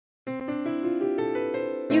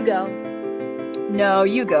You go. No,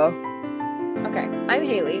 you go. Okay, I'm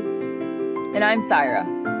Haley. And I'm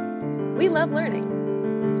Thyra. We love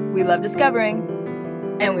learning. We love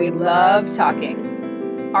discovering. And we love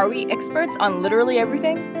talking. Are we experts on literally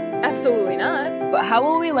everything? Absolutely not. But how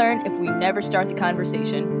will we learn if we never start the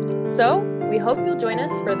conversation? So, we hope you'll join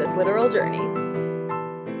us for this literal journey.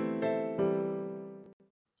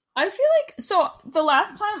 I feel like, so the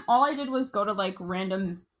last time all I did was go to like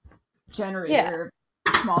random generator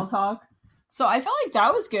small talk. So I felt like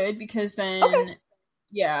that was good because then,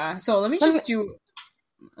 yeah. So let me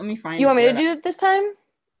find You want me to do it this time?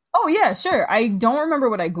 Oh yeah, sure. I don't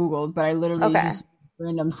remember what I Googled, but I literally just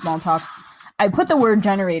random small talk. I put the word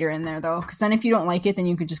generator in there though, because then if you don't like it, then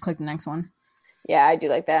you could just click the next one. Yeah, I do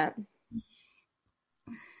like that.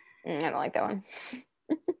 I don't like that one.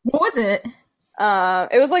 What was it?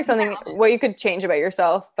 It was like something what you could change about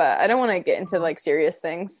yourself, but I don't want to get into like serious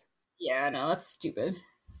things. Yeah, no, that's stupid.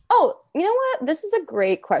 Oh, you know what? This is a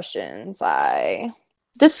great question, Sai.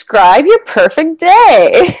 Describe your perfect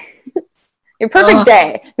day. Your perfect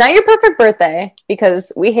day. Not your perfect birthday,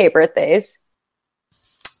 because we hate birthdays.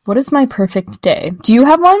 What is my perfect day? Do you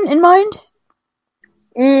have one in mind?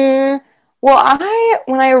 Well,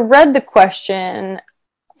 when I read the question,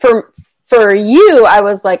 for you, I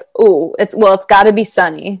was like, "Ooh, it's got to be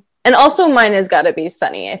sunny," and also mine has got to be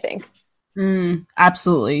sunny. I think.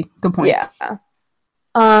 Absolutely, good point. Yeah.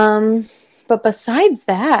 But besides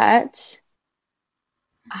that,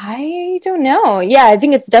 I don't know. Yeah, I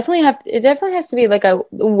think it definitely has to be like a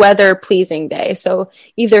weather pleasing day. So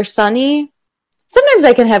either sunny. Sometimes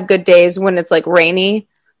I can have good days when it's like rainy,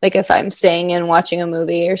 like if I'm staying in watching a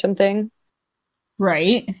movie or something.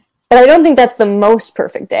 Right. But I don't think that's the most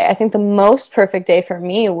perfect day. I think the most perfect day for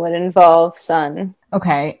me would involve sun.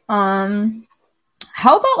 Okay.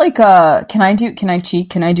 How about like can I cheat?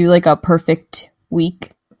 Can I do like a perfect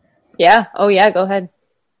week? Yeah. Oh yeah, go ahead.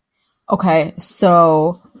 Okay.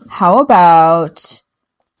 So how about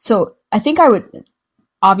I think I would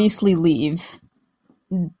obviously leave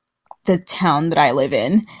the town that I live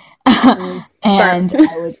in. And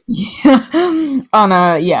I would on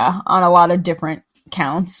a lot of different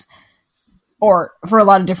counts or for a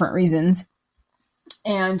lot of different reasons.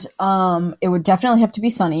 And it would definitely have to be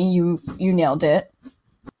sunny. You nailed it.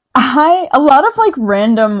 A lot of like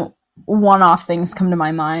random one-off things come to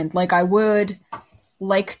my mind. Like I would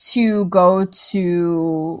like to go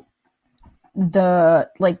to the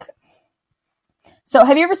like. So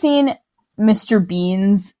have you ever seen Mr.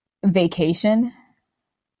 Bean's Vacation?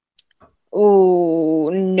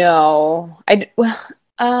 Oh no,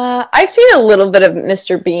 I've seen a little bit of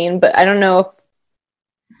Mr. Bean, but I don't know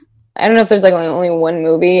if there's like only one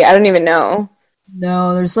movie. I don't even know.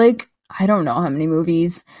 No, there's like I don't know how many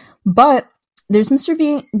movies, but there's Mr.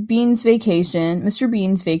 Bean's Vacation. Mr.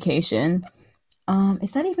 Bean's Vacation.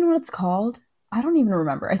 Is that even what it's called? I don't even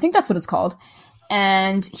remember. I think that's what it's called.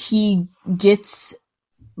 And he gets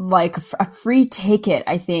like a free ticket,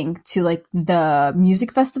 I think, to like the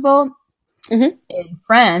music festival in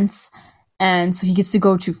France. And so he gets to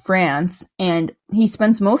go to France and he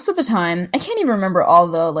spends most of the time, I can't even remember all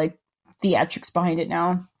the like theatrics behind it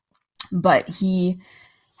now, but he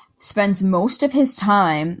spends most of his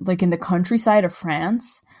time like in the countryside of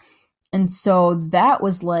France. And so that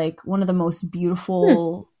was like one of the most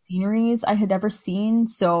beautiful sceneries I had ever seen.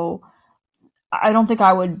 So I don't think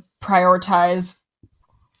I would prioritize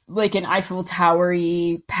like an Eiffel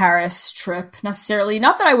Tower-y Paris trip necessarily.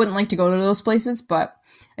 Not that I wouldn't like to go to those places, but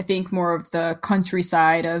I think more of the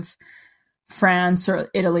countryside of France or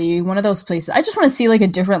Italy, one of those places. I just want to see like a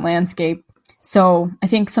different landscape. So I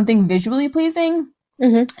think something visually pleasing.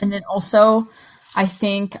 And then also I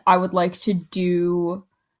think I would like to do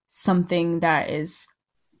something that is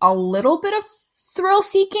a little bit of thrill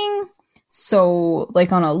seeking. So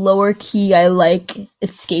like on a lower key, I like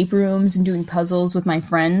escape rooms and doing puzzles with my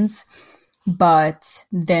friends. But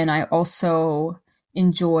then I also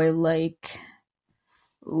enjoy like,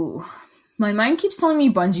 my mind keeps telling me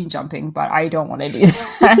bungee jumping, but I don't want to do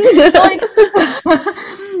that.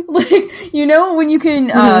 like, you know, when you can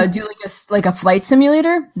do like a flight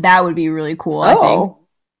simulator, that would be really cool. I think.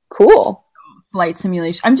 Cool. Flight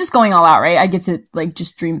simulation. I'm just going all out, right? I get to like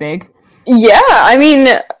just dream big. Yeah, I mean,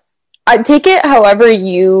 I take it however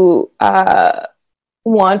you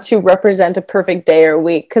want to represent a perfect day or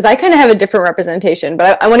week, because I kind of have a different representation,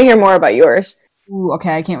 but I want to hear more about yours. Ooh,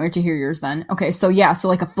 okay, I can't wait to hear yours then. Okay, so yeah, so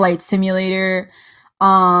like a flight simulator.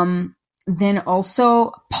 Then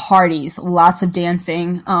also parties, lots of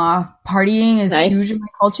dancing. Partying is huge in my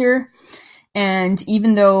culture. And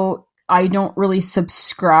even though I don't really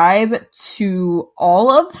subscribe to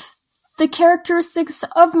all of the characteristics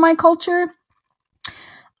of my culture.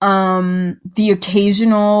 The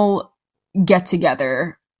occasional get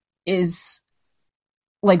together is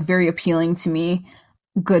like very appealing to me.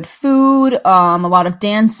 Good food, a lot of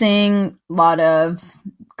dancing, a lot of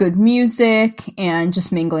good music, and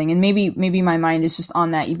just mingling. And maybe my mind is just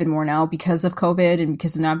on that even more now because of COVID and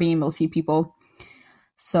because of not being able to see people.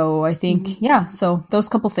 So I think, yeah, so those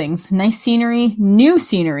couple things. Nice scenery, new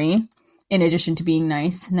scenery, in addition to being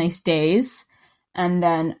nice days, and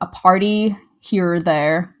then a party here or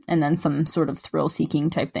there, and then some sort of thrill-seeking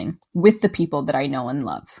type thing with the people that I know and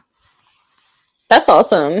love. That's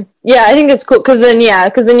awesome. Yeah, I think it's cool because then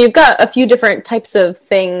you've got a few different types of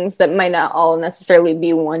things that might not all necessarily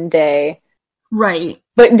be one day. Right.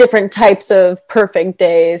 But different types of perfect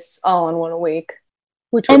days all in one week,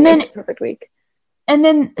 which would make a perfect week. And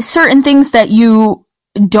then certain things that you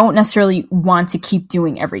don't necessarily want to keep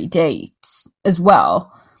doing every day as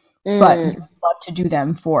well, but you love to do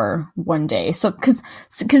them for one day. So,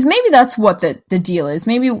 because maybe that's what the deal is.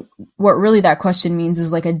 Maybe what really that question means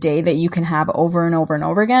is like a day that you can have over and over and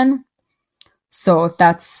over again. So if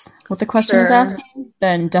that's what the question is asking,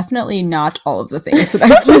 then definitely not all of the things that I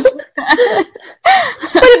just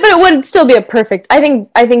but it would still be a perfect. I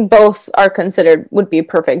think both are considered would be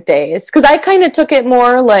perfect days, because I kind of took it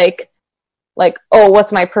more like, oh,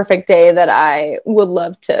 what's my perfect day that I would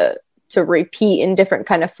love to repeat in different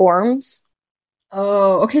kind of forms.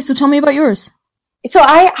 Oh, okay. So tell me about yours. So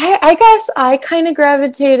I guess I kind of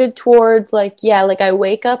gravitated towards like I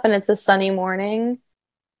wake up and it's a sunny morning,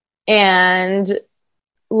 and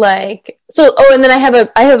like and then I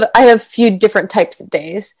have a few different types of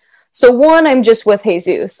days. So one, I'm just with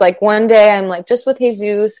Jesus. Like one day I'm like just with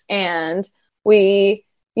Jesus, and we,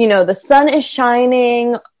 the sun is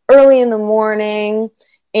shining early in the morning,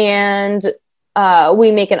 and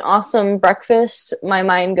we make an awesome breakfast. My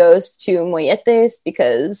mind goes to molletes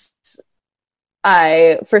because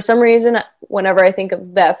for some reason, whenever I think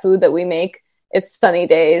of that food that we make, it's sunny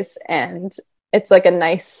days and it's like a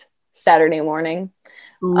nice Saturday morning.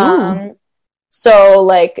 So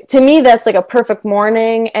like to me, that's like a perfect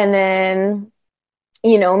morning. And then,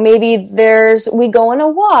 maybe we go on a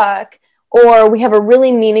walk, or we have a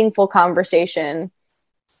really meaningful conversation.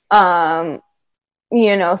 Stuff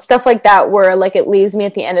like that, where like it leaves me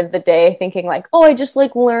at the end of the day thinking like, oh, I just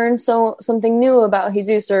like learned something new about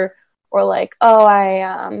Jesus, or like, oh,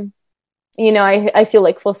 I feel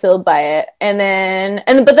like fulfilled by it. But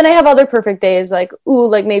then I have other perfect days, like, ooh,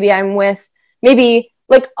 like maybe I'm with, maybe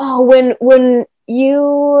like, oh, when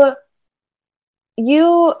you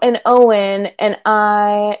and Owen and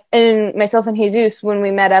I and myself and Jesus, when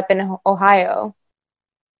we met up in Ohio,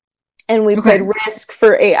 and we played Risk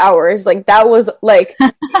for 8 hours. Like that was like,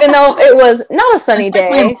 even though it was not a sunny day,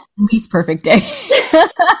 my least perfect day.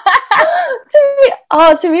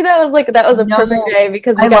 to me that was a perfect day,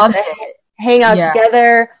 because we got to hang out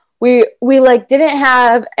together. We like didn't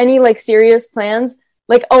have any like serious plans.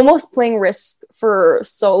 Like almost playing Risk for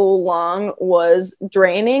so long was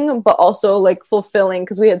draining, but also like fulfilling,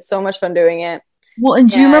 because we had so much fun doing it. Well, and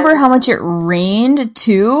do you remember how much it rained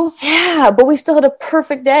too? Yeah, but we still had a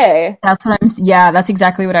perfect day. That's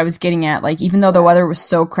exactly what I was getting at. Like, even though the weather was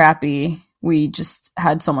so crappy, we just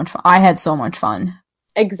had so much fun. I had so much fun.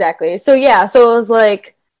 Exactly. So yeah, so it was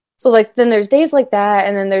like, then there's days like that,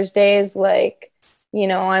 and then there's days like,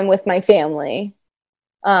 I'm with my family.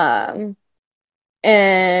 And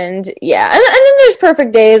then there's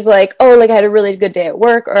perfect days like, oh, like I had a really good day at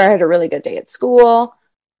work, or I had a really good day at school.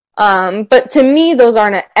 But to me, those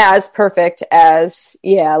aren't as perfect as,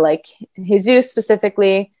 like Jesus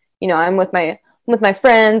specifically, I'm with my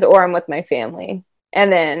friends, or I'm with my family,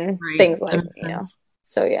 and then things like,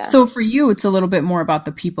 so yeah. So for you, it's a little bit more about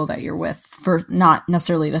the people that you're with, for not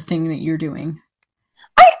necessarily the thing that you're doing.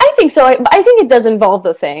 I think so. I think it does involve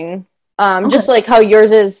the thing. Just like how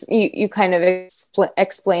yours is, you kind of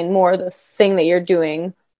explain more the thing that you're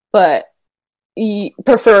doing, but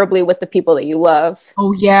preferably with the people that you love.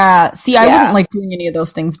 Oh yeah. See, I wouldn't like doing any of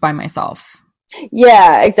those things by myself.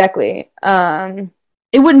 Yeah, exactly.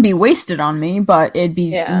 It wouldn't be wasted on me, but it'd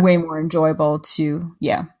be way more enjoyable to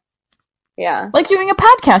like doing a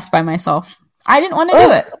podcast by myself. I didn't want to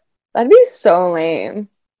do it. That'd be so lame.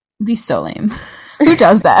 It'd be so lame. Who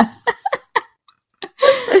does that?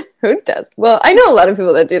 Who does? Well, I know a lot of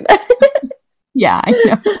people that do that. Yeah, I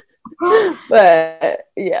know. But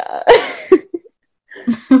yeah.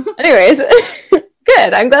 Anyways,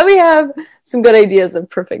 good. I'm glad we have some good ideas of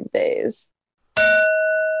perfect days.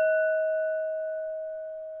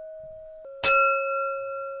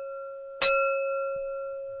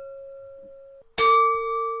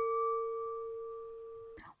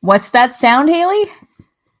 What's that sound, Haley?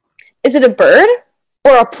 Is it a bird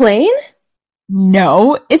or a plane?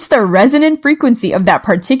 No, it's the resonant frequency of that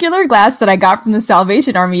particular glass that I got from the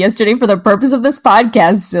Salvation Army yesterday for the purpose of this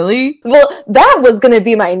podcast, silly. Well, that was going to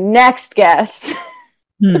be my next guess.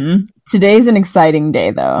 Today's an exciting day,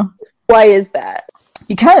 though. Why is that?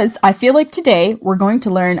 Because I feel like today we're going to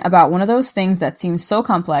learn about one of those things that seems so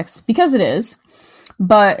complex, because it is,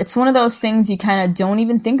 but it's one of those things you kind of don't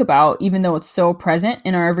even think about, even though it's so present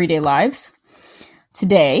in our everyday lives.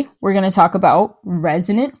 Today, we're going to talk about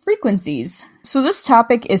resonant frequencies. So this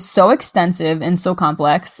topic is so extensive and so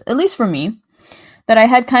complex, at least for me, that I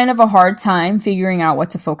had kind of a hard time figuring out what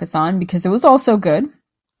to focus on because it was all so good.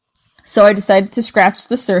 So I decided to scratch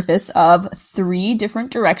the surface of 3 different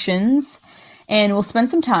directions, and we'll spend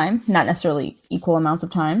some time, not necessarily equal amounts of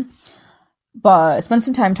time, but spend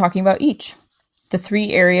some time talking about each. The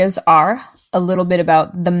 3 areas are a little bit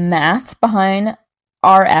about the math behind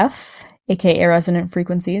RF, aka resonant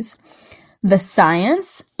frequencies, the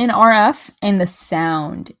science in RF, and the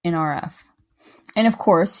sound in RF. And of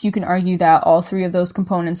course, you can argue that all 3 of those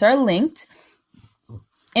components are linked,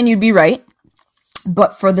 and you'd be right.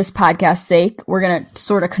 But for this podcast's sake, we're going to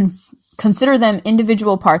sort of consider them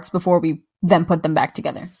individual parts before we then put them back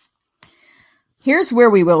together. Here's where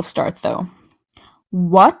we will start, though.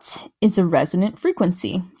 What is a resonant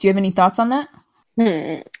frequency? Do you have any thoughts on that?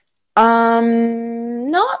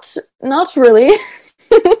 Not really.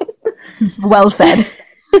 Well said.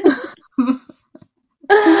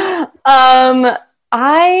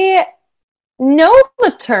 I know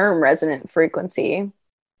the term resonant frequency.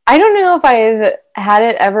 I don't know if I've had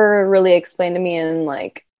it ever really explained to me in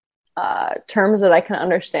like terms that I can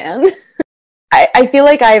understand. I feel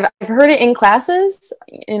like I've heard it in classes.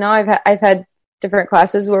 You know, I've had different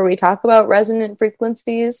classes where we talk about resonant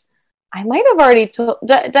frequencies. I might have already told.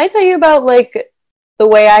 Did I tell you about like the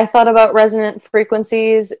way I thought about resonant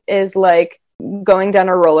frequencies is like going down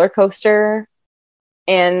a roller coaster,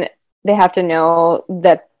 and they have to know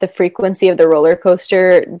that the frequency of the roller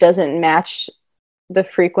coaster doesn't match the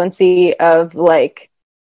frequency of like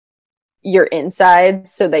your inside,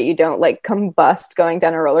 so that you don't like combust going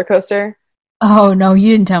down a roller coaster. Oh no,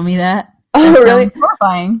 you didn't tell me that. Oh, that really?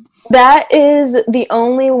 Horrifying. That is the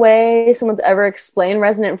only way someone's ever explained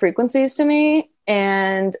resonant frequencies to me,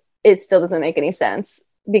 and it still doesn't make any sense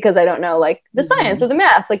because I don't know like the science or the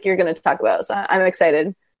math like you're going to talk about. So I'm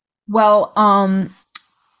excited. Well,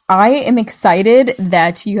 I am excited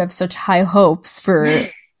that you have such high hopes for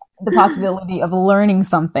the possibility of learning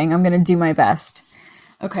something. I'm going to do my best.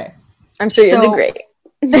 Okay. I'm sure you'll do great.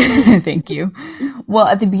 Thank you. Well,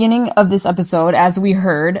 at the beginning of this episode, as we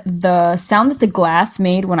heard, the sound that the glass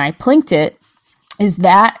made when I plinked it is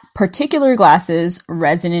that particular glass's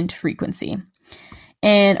resonant frequency.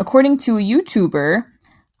 And according to a YouTuber,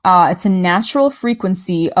 it's a natural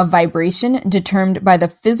frequency of vibration determined by the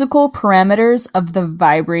physical parameters of the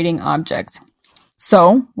vibrating object.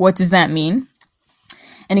 So, what does that mean?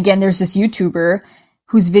 And again, there's this YouTuber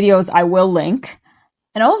whose videos I will link.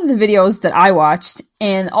 And all of the videos that I watched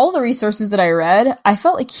and all the resources that I read, I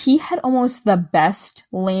felt like he had almost the best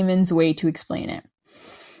layman's way to explain it.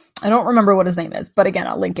 I don't remember what his name is, but again,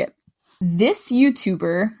 I'll link it. This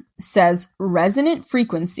YouTuber says resonant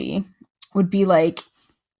frequency would be like,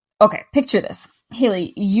 okay, picture this.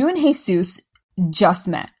 Haley, you and Jesus just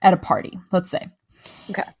met at a party, let's say.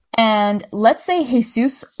 Okay. And let's say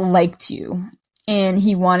Jesus liked you and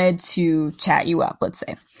he wanted to chat you up, let's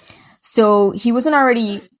say. So he wasn't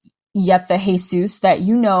already yet the Jesus that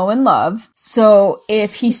you know and love. So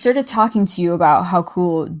if he started talking to you about how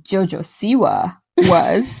cool Jojo Siwa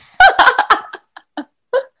was,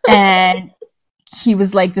 and he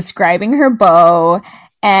was like describing her bow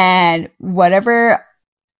and whatever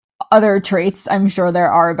other traits I'm sure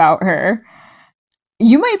there are about her,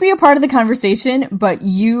 you might be a part of the conversation, but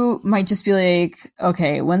you might just be like,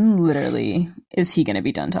 okay, when literally is he going to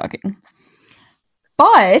be done talking?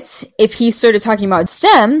 But if he started talking about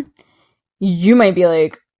STEM, you might be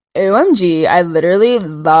like, OMG, I literally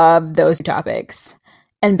love those topics.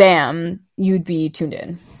 And bam, you'd be tuned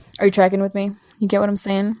in. Are you tracking with me? You get what I'm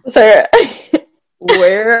saying? Sorry,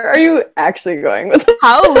 where are you actually going with this?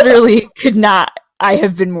 How literally could not I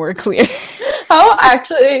have been more clear? How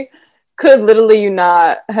actually could literally you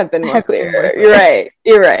not have been more clear? You're right.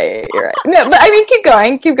 No, but I mean, keep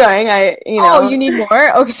going. Oh, you need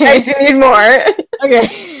more? Okay. I do need more. Okay.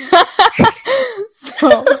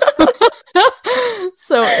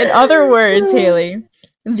 So in other words, Haley,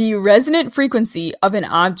 the resonant frequency of an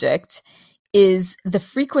object is the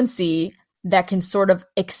frequency that can sort of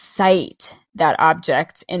excite that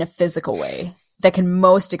object in a physical way, that can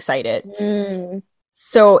most excite it.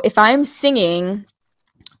 So if I'm singing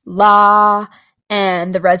la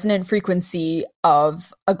and the resonant frequency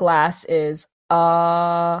of a glass is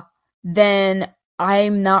then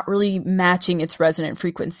I'm not really matching its resonant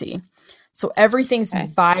frequency. So everything's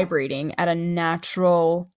vibrating at a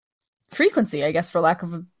natural frequency, I guess, for lack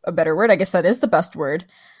of a better word. I guess that is the best word.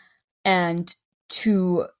 And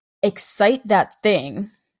to excite that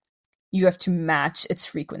thing, you have to match its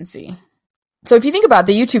frequency. So if you think about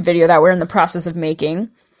the YouTube video that we're in the process of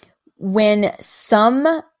making, when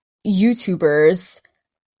some YouTubers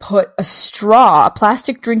put a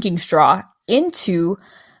plastic drinking straw into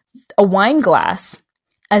a wine glass,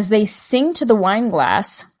 as they sing to the wine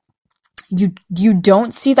glass, you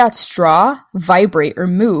don't see that straw vibrate or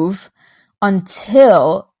move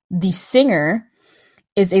until the singer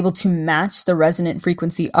is able to match the resonant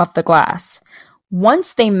frequency of the glass.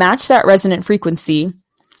 Once they match that resonant frequency,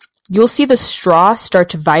 you'll see the straw start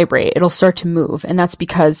to vibrate. It'll start to move, and that's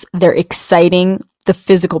because they're exciting the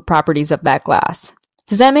physical properties of that glass.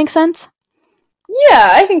 Does that make sense? Yeah,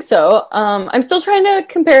 I think so. I'm still trying to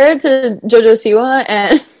compare it to JoJo Siwa,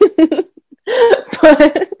 and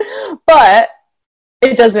but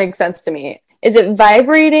it does make sense to me. Is it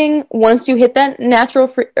vibrating once you hit that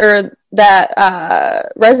natural or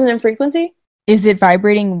that resonant frequency? Is it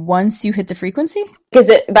vibrating once you hit the frequency? Is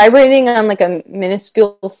it vibrating on like a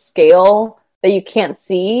minuscule scale that you can't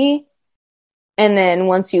see? And then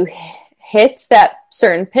once you hit that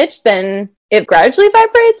certain pitch, then it gradually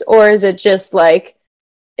vibrates? Or is it just like,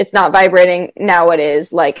 it's not vibrating, now it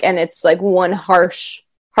is, like, and it's like one harsh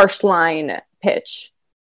line pitch?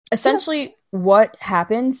 Essentially, what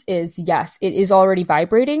happens is, yes, it is already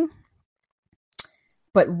vibrating,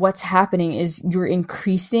 but what's happening is you're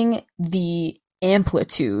increasing the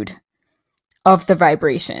amplitude of the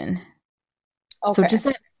vibration. Okay. So does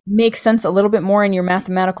that make sense a little bit more in your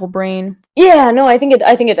mathematical brain? Yeah, no, I think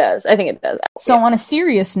it does. So on a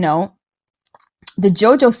serious note, the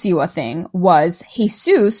JoJo Siwa thing was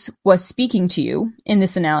Jesus was speaking to you in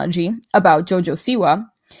this analogy about JoJo Siwa,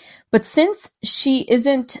 but since she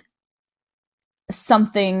isn't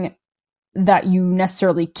something that you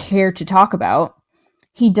necessarily care to talk about,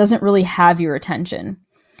 he doesn't really have your attention.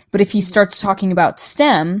 But if he starts talking about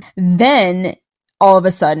STEM, then all of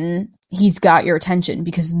a sudden he's got your attention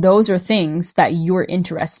because those are things that you're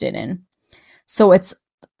interested in. So it's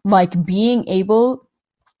like being able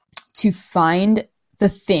to find the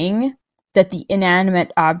thing that the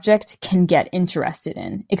inanimate object can get interested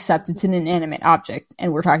in, except it's an inanimate object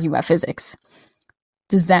and we're talking about physics.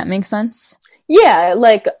 Does that make sense? Yeah,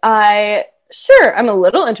 like I'm a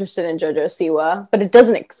little interested in JoJo Siwa, but it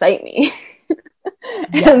doesn't excite me.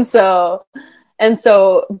 Yes. And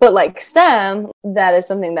so, but like STEM, that is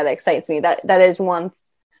something that excites me. That is one.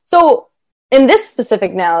 So in this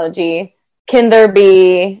specific analogy, can there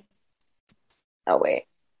be, oh wait,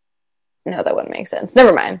 no, that wouldn't make sense.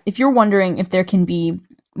 Never mind. If you're wondering if there can be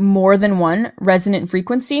more than one resonant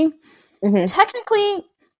frequency, technically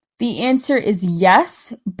the answer is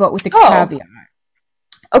yes, but with a caveat.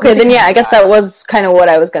 Okay, then yeah, I guess that was kind of what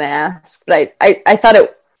I was going to ask. But I thought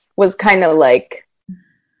it was kind of like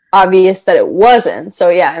obvious that it wasn't. So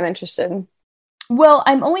yeah, I'm interested. Well,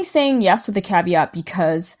 I'm only saying yes with a caveat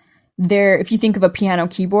because if you think of a piano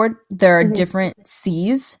keyboard, there are different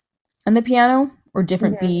C's on the piano or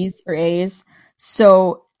different B's or A's.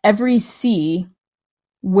 So every C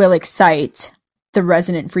will excite the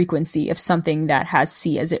resonant frequency of something that has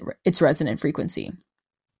C as its resonant frequency.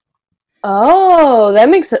 Oh, that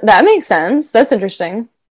makes sense. That's interesting.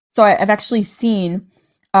 So I've actually seen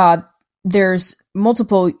there's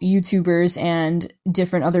multiple YouTubers and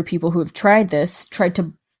different other people who have tried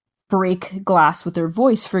to break glass with their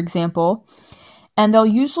voice, for example, and they'll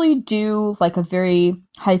usually do like a very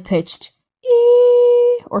high-pitched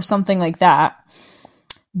ee or something like that.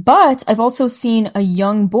 But I've also seen a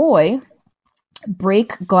young boy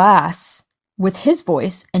break glass with his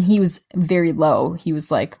voice, and he was very low. He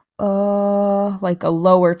was like a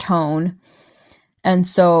lower tone. And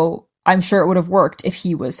so I'm sure it would have worked if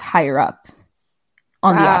he was higher up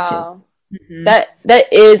on the octave. Mm-hmm.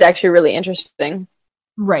 That is actually really interesting.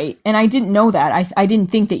 Right. And I didn't know that. I didn't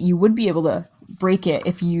think that you would be able to break it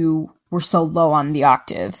if you were so low on the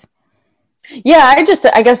octave. Yeah, I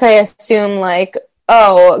guess I assume like,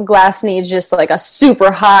 glass needs just like a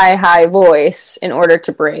super high voice in order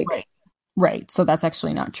to break. Right. So that's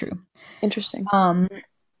actually not true. Interesting.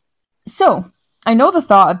 So I know the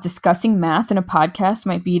thought of discussing math in a podcast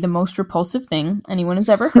might be the most repulsive thing anyone has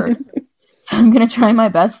ever heard. So I'm going to try my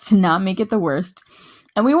best to not make it the worst.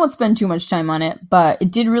 And we won't spend too much time on it, but it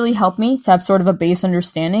did really help me to have sort of a base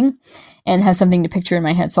understanding and have something to picture in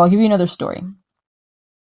my head. So I'll give you another story.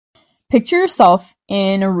 Picture yourself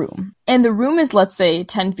in a room, and the room is, let's say,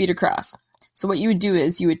 10 feet across. So what you would do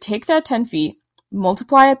is you would take that 10 feet,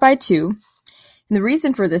 multiply it by 2, and the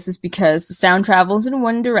reason for this is because the sound travels in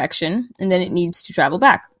one direction, and then it needs to travel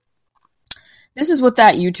back. This is what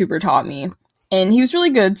that YouTuber taught me, and he was really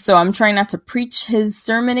good, so I'm trying not to preach his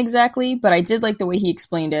sermon exactly, but I did like the way he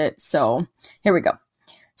explained it, so here we go.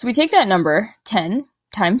 So we take that number, 10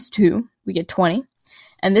 times 2, we get 20,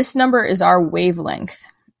 and this number is our wavelength.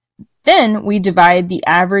 Then we divide the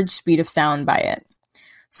average speed of sound by it.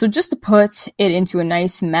 So just to put it into a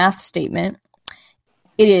nice math statement,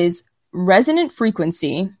 it is resonant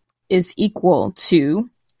frequency is equal to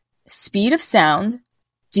speed of sound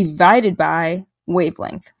divided by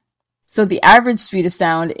wavelength. So the average speed of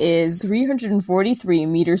sound is 343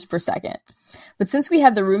 meters per second. But since we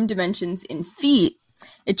have the room dimensions in feet,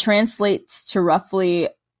 it translates to roughly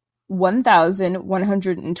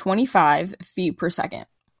 1,125 feet per second.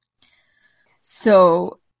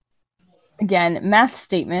 So, again, math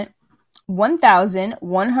statement,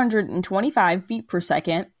 1,125 feet per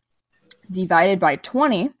second divided by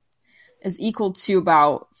 20 is equal to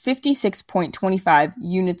about 56.25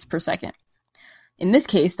 units per second. In this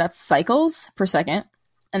case, that's cycles per second,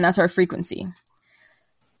 and that's our frequency.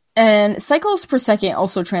 And cycles per second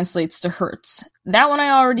also translates to hertz. That one I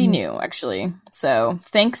already knew, actually. So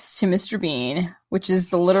thanks to Mr. Bean, which is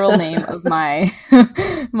the literal name of my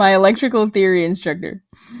my electrical theory instructor.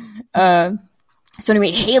 So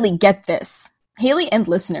anyway, Haley, get this. Haley and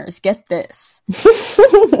listeners, get this.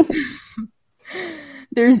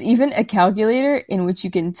 There's even a calculator in which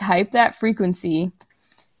you can type that frequency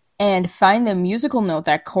and find the musical note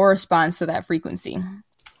that corresponds to that frequency.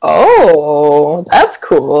 Oh, that's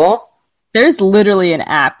cool. There's literally an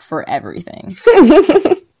app for everything.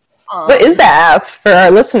 What is the app for our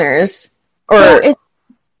listeners? Or so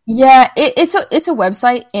it's a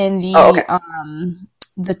website, and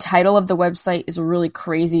the title of the website is really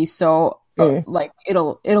crazy. So like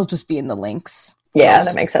it'll just be in the links. Yeah,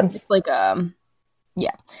 that makes sense. It's like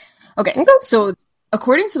Okay. So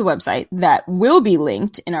according to the website that will be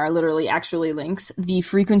linked in our literally actually links, the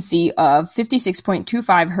frequency of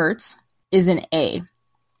 56.25 hertz is an A.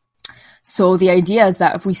 So the idea is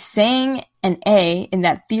that if we sang an A in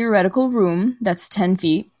that theoretical room that's 10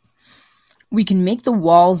 feet, we can make the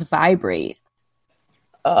walls vibrate.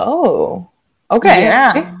 Oh, okay.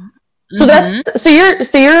 Yeah. So that's so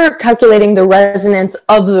you're calculating the resonance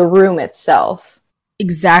of the room itself.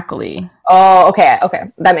 Exactly. Oh, okay,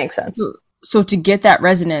 that makes sense. So to get that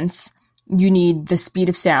resonance, you need the speed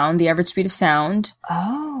of sound, the average speed of sound.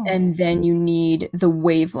 Oh. And then you need the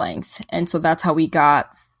wavelength. And so that's how we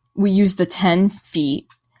used the 10 feet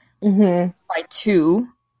by 2.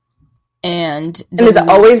 And is it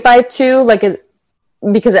always by 2?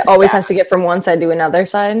 Because it always has to get from one side to another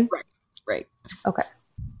side? Right. Okay.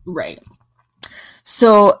 Right.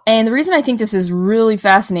 So, and the reason I think this is really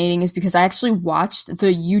fascinating is because I actually watched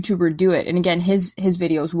the YouTuber do it. And again, his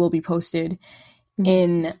videos will be posted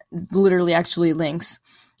in literally actually links.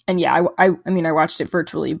 And yeah, I mean, I watched it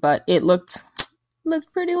virtually, but it looked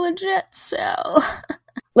pretty legit, so.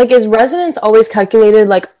 Is resonance always calculated,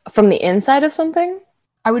 from the inside of something?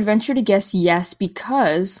 I would venture to guess yes,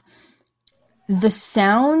 because the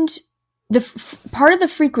sound... part of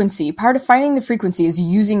finding the frequency is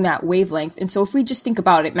using that wavelength. And so if we just think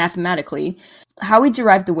about it mathematically, how we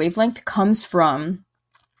derive the wavelength comes from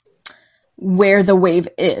where the wave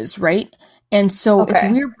is, right? And so if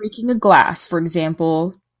we're breaking a glass, for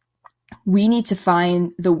example, we need to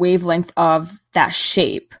find the wavelength of that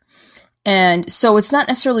shape. And so it's not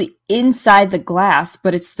necessarily inside the glass,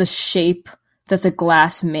 but it's the shape that the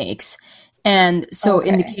glass makes. And so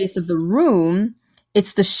in the case of the room,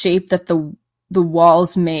 it's the shape that the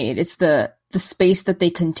walls made. It's the space that they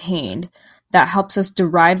contained that helps us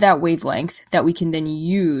derive that wavelength that we can then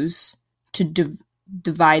use to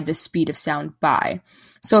divide the speed of sound by.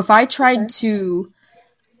 So if I tried to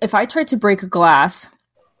break a glass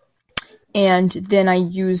and then I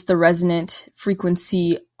use the resonant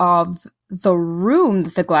frequency of the room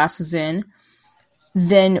that the glass was in,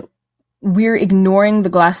 then we're ignoring the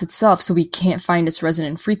glass itself, so we can't find its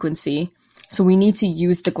resonant frequency. So we need to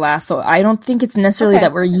use the glass. So I don't think it's necessarily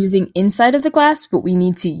that we're using inside of the glass, but we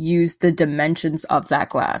need to use the dimensions of that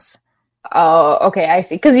glass. Oh, okay, I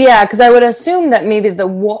see. Because I would assume that maybe the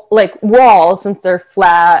walls, since they're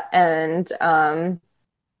flat and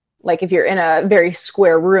if you're in a very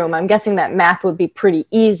square room, I'm guessing that math would be pretty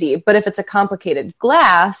easy. But if it's a complicated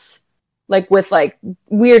glass, with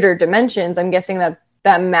weirder dimensions, I'm guessing that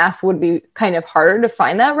math would be kind of harder to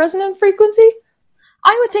find that resonant frequency.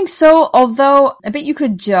 I would think so, although I bet you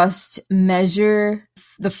could just measure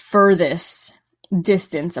the furthest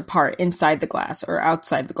distance apart inside the glass or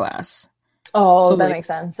outside the glass. Oh, So, that like, makes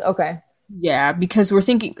sense. Okay. yeah, because we're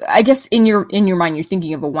thinking, I guess in your mind you're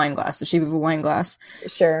thinking of a wine glass, the shape of a wine glass.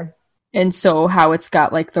 Sure. And so how it's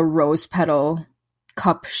got like the rose petal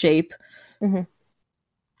cup shape. Mhm.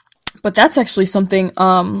 But that's actually something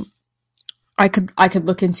I could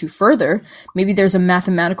look into further. Maybe there's a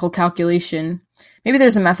mathematical calculation. Maybe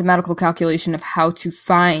there's a mathematical calculation of how to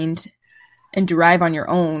find and derive on your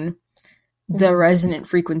own the resonant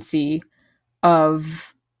frequency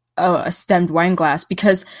of a stemmed wine glass,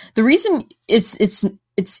 because the reason it's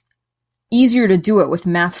easier to do it with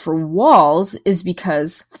math for walls is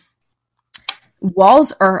because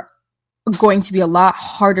walls are going to be a lot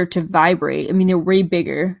harder to vibrate. I mean, they're way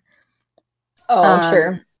bigger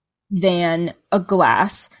Sure. than a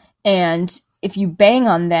glass, and if you bang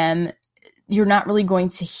on them, you're not really going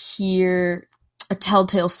to hear a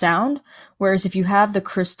telltale sound. Whereas if you have the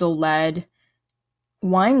crystal lead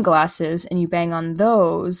wine glasses and you bang on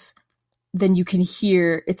those, then you can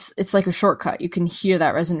hear it's like a shortcut. You can hear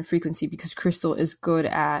that resonant frequency because crystal is good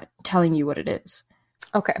at telling you what it is.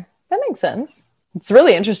 Okay. That makes sense. It's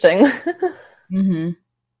really interesting. Mm-hmm.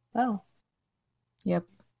 Wow. Yep.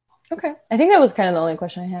 Okay. I think that was kind of the only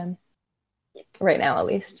question I had right now, at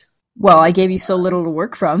least. Well, I gave you so little to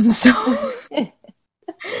work from, so.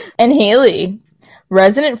 And Haley,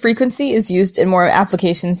 resonant frequency is used in more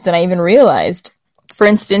applications than I even realized. For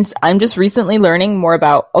instance, I'm just recently learning more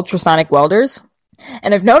about ultrasonic welders,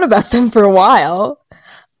 and I've known about them for a while.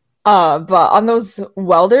 But on those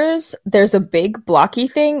welders, there's a big blocky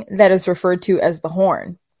thing that is referred to as the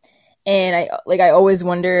horn. And I always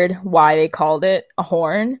wondered why they called it a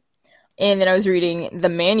horn. And then I was reading the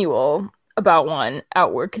manual about one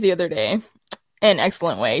at work the other day. An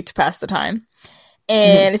excellent way to pass the time.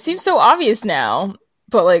 And it seems so obvious now,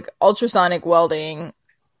 but like ultrasonic welding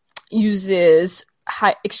uses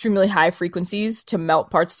extremely high frequencies to melt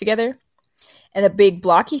parts together. And the big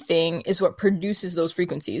blocky thing is what produces those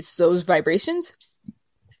frequencies, those vibrations.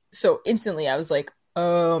 So instantly I was like,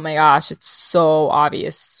 oh my gosh, it's so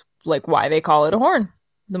obvious, like why they call it a horn.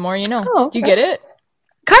 The more you know. Oh, okay. Do you get it?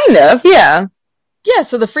 Kind of, yeah. Yeah,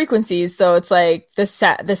 so the frequencies, so it's like the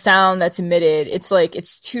sound that's emitted, it's like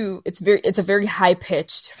it's a very high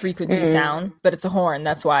pitched frequency sound, but it's a horn,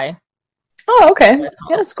 that's why. Oh, okay. Yeah,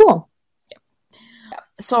 that's cool.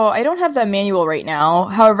 So I don't have that manual right now.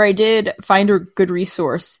 However, I did find a good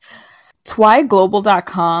resource.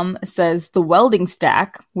 TWIglobal.com says the welding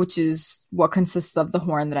stack, which is what consists of the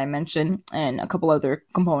horn that I mentioned and a couple other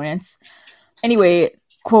components. Anyway,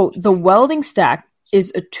 quote, the welding stack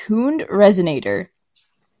is a tuned resonator,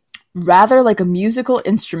 rather like a musical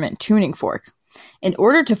instrument tuning fork. In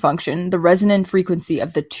order to function, the resonant frequency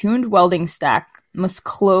of the tuned welding stack must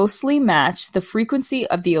closely match the frequency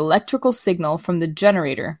of the electrical signal from the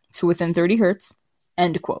generator to within 30 hertz,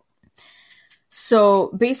 end quote.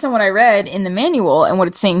 So based on what I read in the manual and what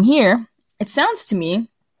it's saying here, it sounds to me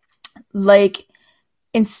like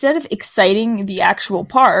instead of exciting the actual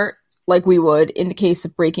part, like we would in the case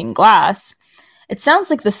of breaking glass, it sounds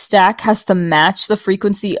like the stack has to match the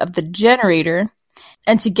frequency of the generator,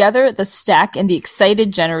 and together the stack and the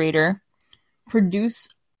excited generator produce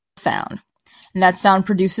sound. And that sound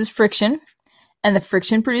produces friction, and the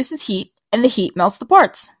friction produces heat, and the heat melts the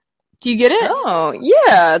parts. Do you get it? Oh,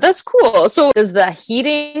 yeah, that's cool. So does the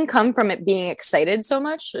heating come from it being excited so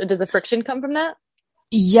much? Does the friction come from that?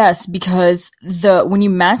 Yes, because when you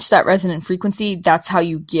match that resonant frequency, that's how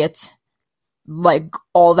you get like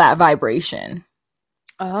all that vibration.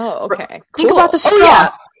 Oh, okay. Think Cool. about the straw. Oh,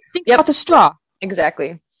 yeah. Think about the straw.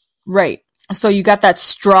 Exactly. Right. So you got that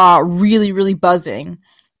straw really, really buzzing.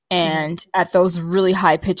 And at those really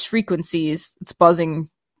high pitched frequencies, it's buzzing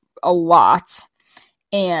a lot.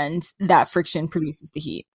 And that friction produces the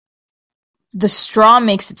heat. The straw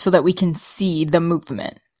makes it so that we can see the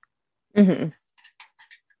movement. Mm-hmm.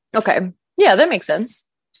 Okay. Yeah, that makes sense.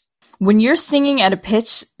 When you're singing at a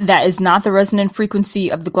pitch that is not the resonant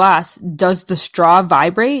frequency of the glass, does the straw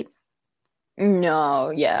vibrate? No,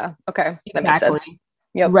 yeah. Okay. That Exactly. makes sense.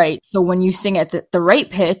 Yep. Right. So when you sing at the right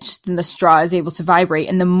pitch, then the straw is able to vibrate.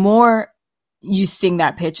 And the more you sing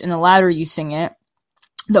that pitch and the louder you sing it,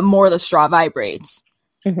 the more the straw vibrates.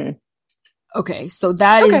 Mm-hmm. Okay. So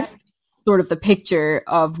that is sort of the picture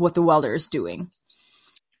of what the welder is doing.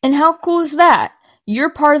 And how cool is that?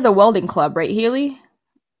 You're part of the welding club, right, Haley?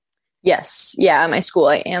 Yes. Yeah, at my school,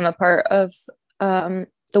 I am a part of the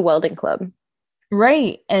welding club.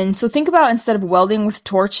 Right. And so think about instead of welding with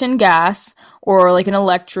torch and gas or like an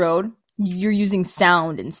electrode, you're using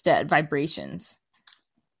sound instead, vibrations.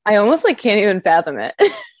 I almost like can't even fathom it.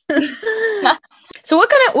 So what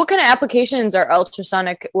kind of applications are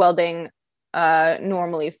ultrasonic welding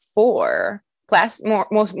normally for?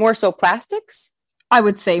 More so plastics? I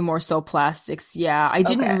would say more so plastics. Yeah, I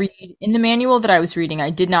didn't Okay. read in the manual that I was reading. I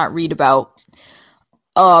did not read about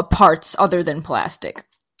parts other than plastic.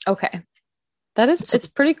 Okay. It's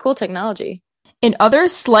pretty cool technology. In other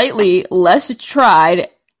slightly less tried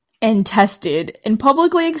and tested and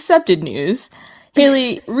publicly accepted news,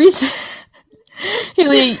 Haley recently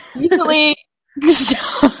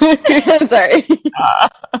Sorry.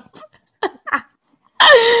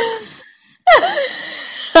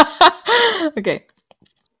 Okay.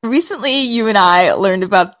 Recently, you and I learned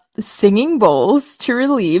about singing bowls to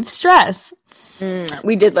relieve stress.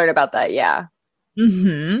 We did learn about that, yeah.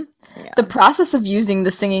 Mm-hmm. Yeah. The process of using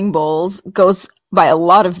the singing bowls goes by a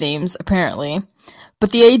lot of names, apparently.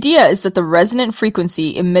 But the idea is that the resonant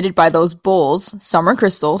frequency emitted by those bowls, some are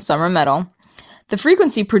crystal, some are metal, the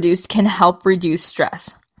frequency produced can help reduce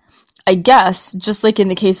stress. I guess, just like in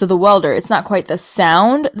the case of the welder, it's not quite the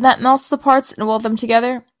sound that melts the parts and weld them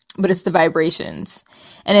together, but it's the vibrations.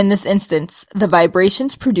 And in this instance, the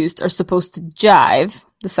vibrations produced are supposed to jive,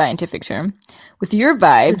 the scientific term, with your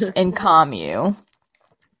vibes and calm you.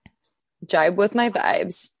 Jibe with my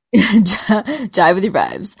vibes. Jive with your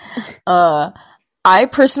vibes. I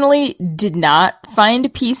personally did not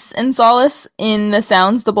find peace and solace in the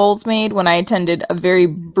sounds the bowls made when I attended a very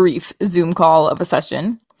brief Zoom call of a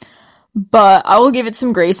session. But I will give it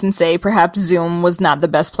some grace and say perhaps Zoom was not the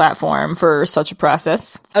best platform for such a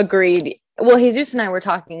process. Agreed. Well, Jesus and I were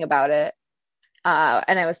talking about it.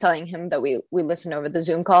 And I was telling him that we listened over the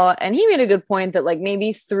Zoom call, and he made a good point that like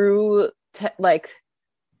maybe through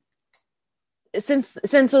since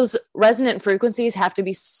those resonant frequencies have to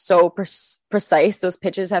be so precise, those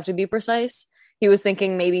pitches have to be precise. He was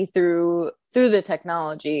thinking maybe through the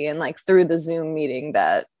technology and like through the Zoom meeting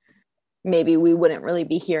that maybe we wouldn't really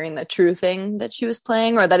be hearing the true thing that she was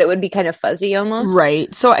playing, or that it would be kind of fuzzy almost.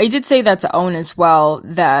 Right. So I did say that to Owen as well,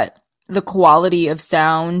 that the quality of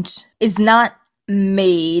sound is not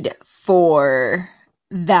made for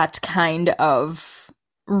that kind of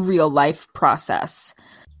real life process.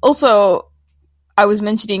 Also, I was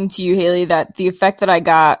mentioning to you, Haley, that the effect that I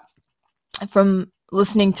got from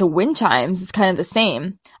listening to wind chimes is kind of the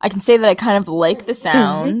same. I can say that I kind of like the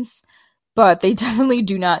sounds, but they definitely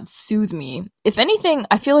do not soothe me. If anything,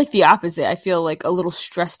 I feel like the opposite. I feel like a little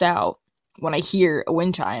stressed out when I hear a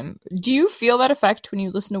wind chime. Do you feel that effect when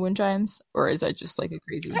you listen to wind chimes, or is that just like a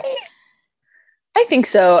crazy? I think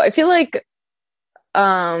so. I feel like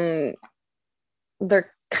they're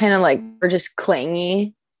kind of like, they're just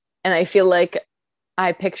clangy, and I feel like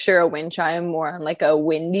I picture a wind chime more on like a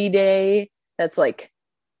windy day that's like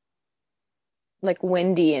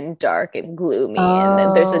windy and dark and gloomy,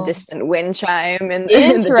 and there's a distant wind chime in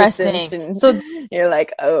the distance, and so you're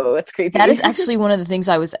like, oh, it's creepy. That is actually one of the things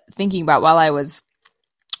I was thinking about while I was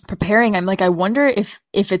preparing. I'm like, I wonder if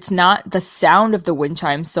it's not the sound of the wind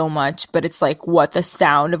chime so much, but it's like what the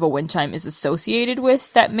sound of a wind chime is associated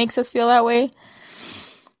with that makes us feel that way.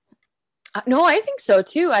 No, I think so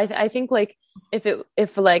too. I think like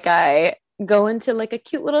if like I go into like a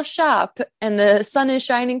cute little shop and the sun is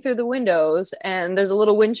shining through the windows and there's a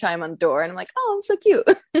little wind chime on the door, and I'm like, oh, it's so cute.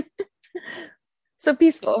 So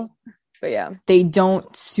peaceful. But yeah, they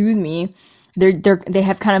don't soothe me. They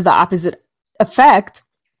have kind of the opposite effect.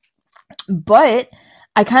 But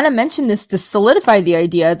I kind of mentioned this to solidify the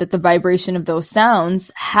idea that the vibration of those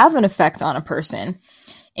sounds have an effect on a person.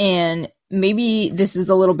 And maybe this is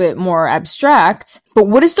a little bit more abstract, but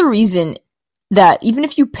what is the reason that even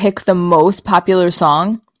if you pick the most popular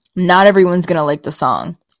song, not everyone's going to like the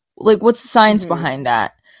song? Like, what's the science behind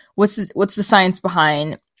that? What's the science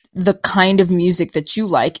behind the kind of music that you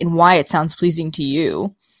like and why it sounds pleasing to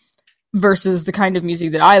you versus the kind of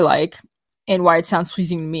music that I like and why it sounds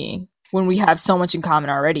pleasing to me, when we have so much in common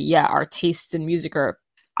already? Yeah, our tastes in music are,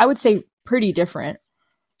 I would say, pretty different.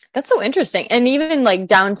 That's so interesting. And even like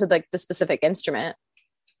down to like the specific instrument.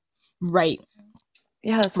 Right.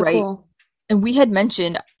 Yeah, that's so cool. And we had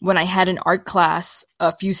mentioned when I had an art class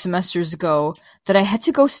a few semesters ago that I had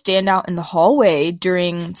to go stand out in the hallway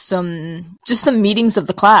during some meetings of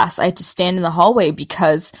the class. I had to stand in the hallway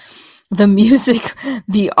because the music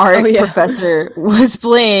the art professor was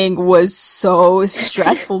playing was so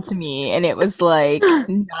stressful to me, and it was like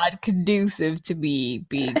not conducive to me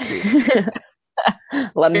being creative.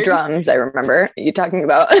 A lot of drums, I remember you talking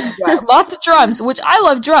about. Yeah, lots of drums, which I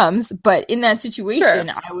love drums, but in that situation,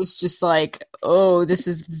 sure, I was just like, oh, this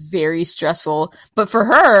is very stressful. But for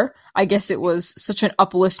her, I guess it was such an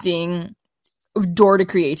uplifting door to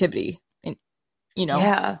creativity. And, you know?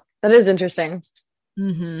 Yeah, that is interesting.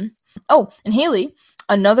 Mm-hmm. Oh, and Haley,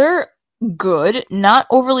 another good, not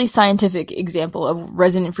overly scientific example of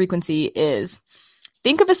resonant frequency is,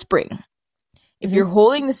 think of a spring. If you're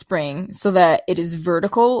holding the spring so that it is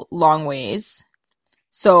vertical long ways,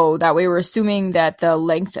 so that way we're assuming that the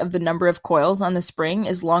length of the number of coils on the spring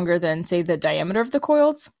is longer than, say, the diameter of the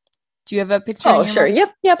coils. Do you have a picture? Oh, sure. Mind?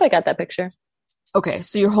 Yep, I got that picture. Okay,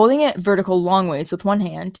 so you're holding it vertical long ways with one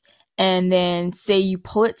hand, and then say you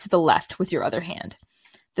pull it to the left with your other hand.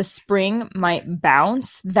 The spring might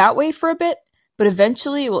bounce that way for a bit, but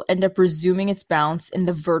eventually it will end up resuming its bounce in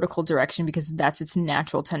the vertical direction because that's its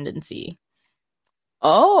natural tendency.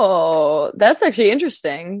 Oh, that's actually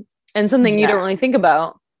interesting. And something you don't really think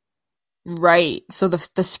about. Right. So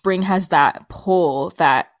the spring has that pull,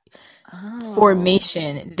 that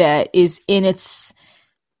formation that is in its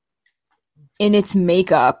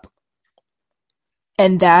makeup,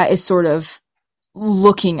 and that is sort of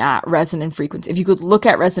looking at resonant frequency. If you could look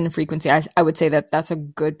at resonant frequency, I would say that that's a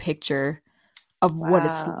good picture of what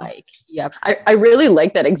it's like. Yep. I really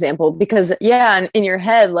like that example because, in your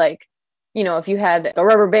head, like, you know, if you had a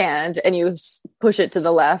rubber band and you push it to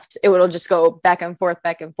the left, it will just go back and forth,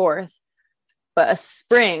 back and forth. But a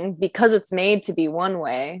spring, because it's made to be one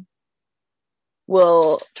way,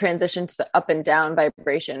 will transition to the up and down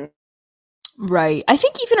vibration. Right. I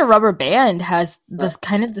think even a rubber band has the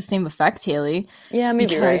kind of the same effect, Haley. Yeah,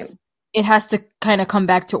 maybe right. It has to kind of come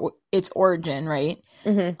back to its origin, right?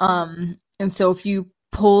 Mm-hmm. And so if you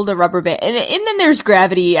pulled a rubber band, and then there's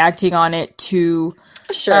gravity acting on it too.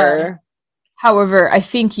 Sure. However, I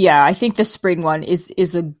think the spring one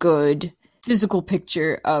is a good physical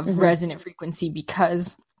picture of resonant frequency,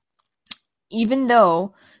 because even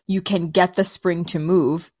though you can get the spring to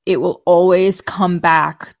move, it will always come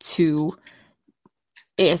back to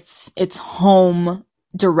its home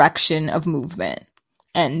direction of movement.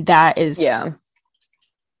 And that is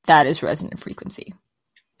resonant frequency.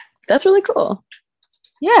 That's really cool.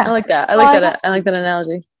 Yeah. I like that. I like that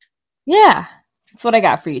analogy. Yeah. That's what I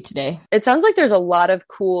got for you today. It sounds like there's a lot of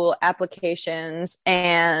cool applications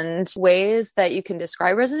and ways that you can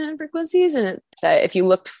describe resonant frequencies. And that if you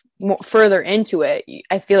looked further into it,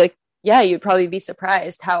 I feel like, you'd probably be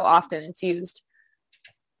surprised how often it's used.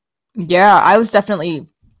 Yeah, I was definitely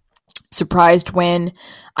surprised when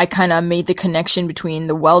I kind of made the connection between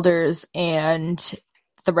the Welders and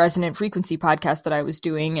the Resonant Frequency podcast that I was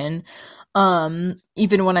doing. And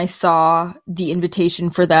even when I saw the invitation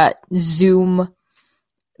for that Zoom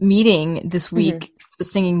meeting this week, the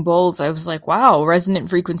Singing Bowls, I was like, wow, resonant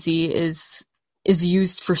frequency is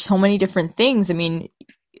used for so many different things. I mean,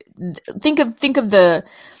 think of the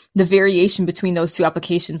variation between those two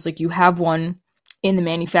applications. Like, you have one in the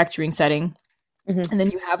manufacturing setting, and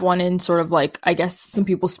then you have one in sort of like, I guess, some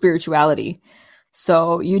people's spirituality.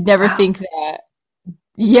 So you'd never think that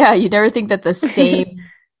the same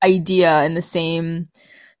idea and the same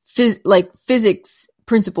physics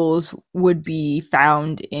principles would be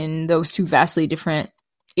found in those two vastly different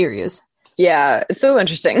areas. Yeah, it's so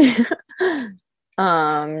interesting.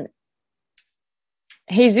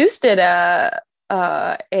 Jesus did a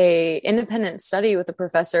independent study with a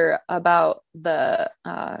professor about the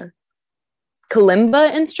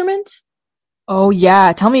kalimba instrument. Oh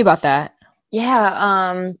yeah, tell me about that.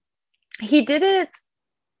 Yeah, he did it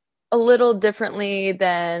a little differently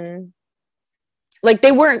than, like,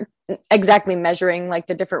 they weren't exactly measuring like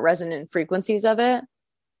the different resonant frequencies of it.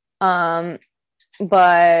 But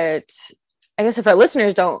I guess if our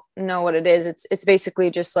listeners don't know what it is, it's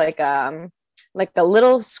basically just like a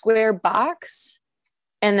little square box,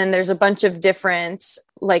 and then there's a bunch of different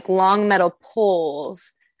like long metal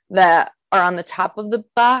poles that are on the top of the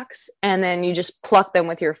box, and then you just pluck them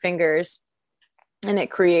with your fingers, and it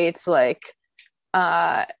creates like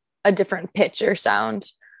a different pitch or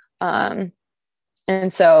sound.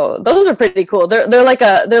 And so those are pretty cool. They're like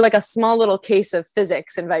a small little case of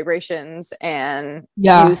physics and vibrations, and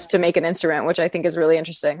used to make an instrument, which I think is really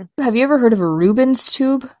interesting. Have you ever heard of a Rubens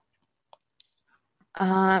tube?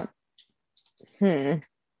 It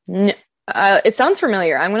sounds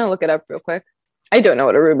familiar. I'm going to look it up real quick. I don't know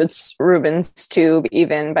what a Rubens tube,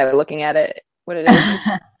 even by looking at it, what it is.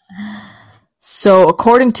 So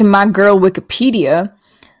according to my girl Wikipedia,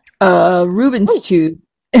 Rubens tube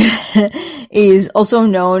is also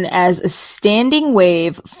known as a standing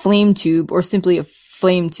wave flame tube, or simply a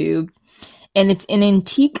flame tube. And it's an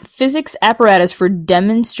antique physics apparatus for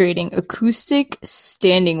demonstrating acoustic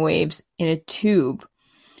standing waves in a tube.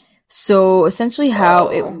 So essentially how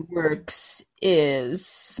it works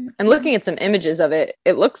is... I'm looking at some images of it.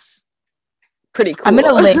 It looks pretty cool. I'm going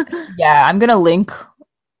to link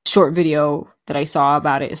short video that I saw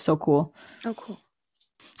about it. It's so cool. Oh, cool.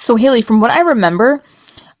 So Haley, from what I remember,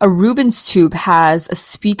 a Rubens tube has a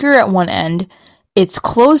speaker at one end. It's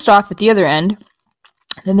closed off at the other end.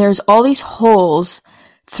 Then there's all these holes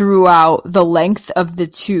throughout the length of the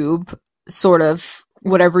tube, sort of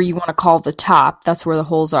whatever you want to call the top. That's where the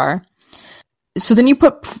holes are. So then you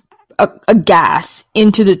put a gas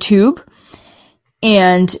into the tube,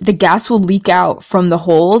 and the gas will leak out from the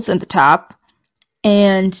holes at the top.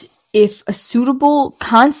 And if a suitable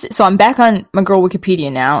constant, so I'm back on my girl Wikipedia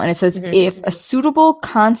now, and it says, if a suitable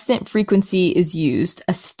constant frequency is used,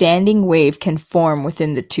 a standing wave can form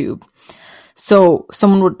within the tube. So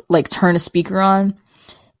someone would like turn a speaker on,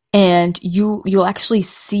 and you'll actually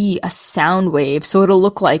see a sound wave. So it'll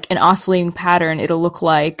look like an oscillating pattern. It'll look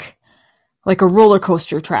like a roller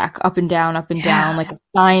coaster track, up and down, like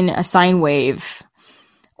a sine wave,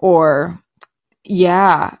 or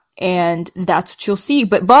yeah. And that's what you'll see.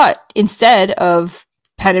 But instead of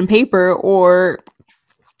pen and paper or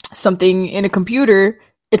something in a computer,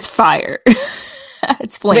 it's fire.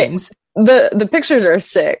 It's flames. The pictures are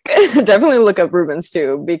sick. Definitely look up Rubens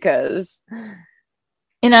tube because...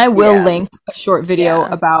 And I will link a short video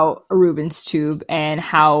about a Rubens tube and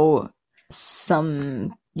how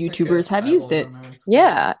some YouTubers have used it.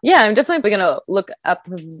 Yeah. I'm definitely going to look up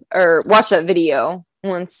or watch that video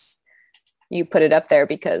once you put it up there,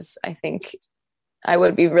 because I think I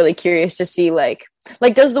would be really curious to see like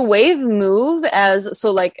does the wave move as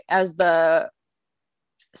the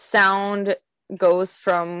sound goes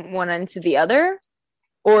from one end to the other,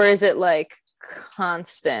 or is it like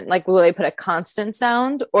constant? Like, will they put a constant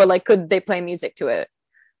sound, or like could they play music to it?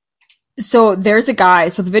 So there's a guy.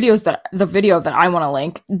 So the video that I want to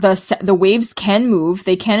link, the waves can move.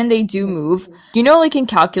 They can and they do move. You know, like in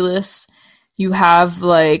calculus, you have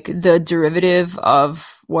like the derivative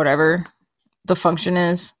of whatever the function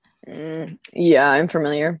is. Yeah, I'm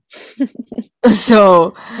familiar.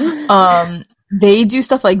 So, they do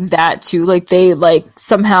stuff like that too. Like they like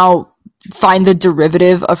somehow find the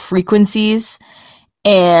derivative of frequencies,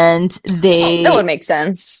 and that would make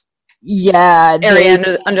sense. Yeah,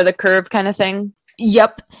 area under the curve kind of thing.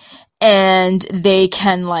 Yep. And they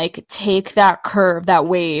can like take that curve, that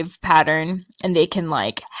wave pattern, and they can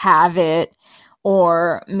like have it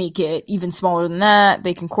or make it even smaller than that.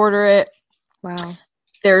 They can quarter it. Wow.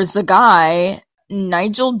 There's a guy,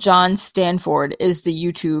 Nigel John Stanford is the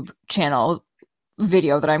YouTube channel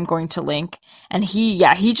video that I'm going to link. And he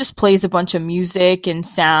just plays a bunch of music and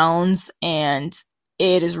sounds, and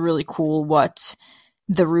it is really cool what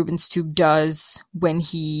the Rubens tube does when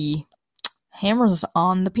he hammers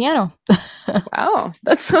on the piano. Wow,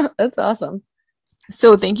 that's awesome.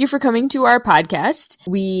 So thank you for coming to our podcast.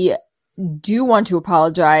 We do want to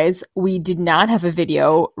apologize. We did not have a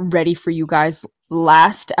video ready for you guys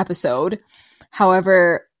last episode.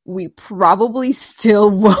 However, we probably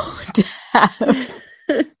still won't have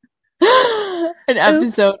an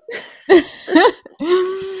episode.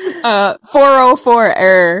 404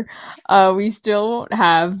 error. We still won't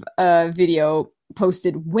have a video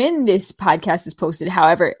posted when this podcast is posted.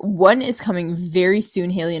 However, one is coming very soon.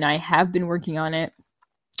 Haley and I have been working on it.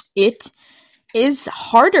 It is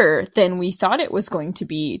harder than we thought it was going to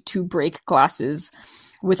be to break glasses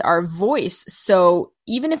with our voice. So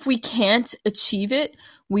even if we can't achieve it,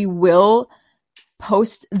 we will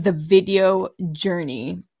post the video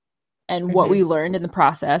journey and what we learned in the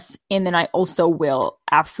process. And then I also will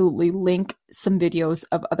absolutely link some videos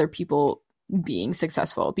of other people being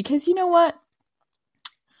successful, because you know what?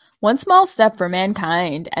 One small step for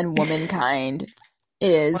mankind and womankind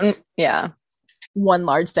is one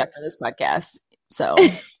large step for this podcast. So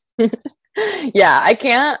yeah, I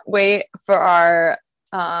can't wait for our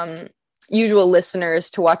usual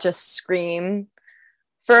listeners to watch us scream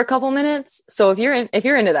for a couple minutes. So if you're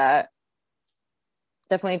into that,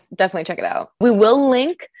 definitely check it out. We will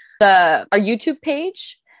link our YouTube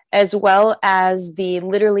page as well as the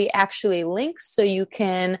Literally Actually links, so you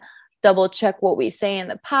can double check what we say in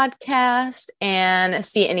the podcast and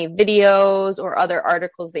see any videos or other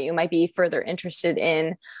articles that you might be further interested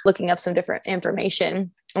in looking up some different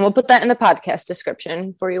information. And we'll put that in the podcast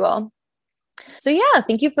description for you all. So yeah,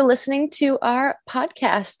 thank you for listening to our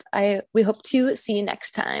podcast. We hope to see you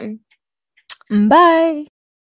next time. Bye.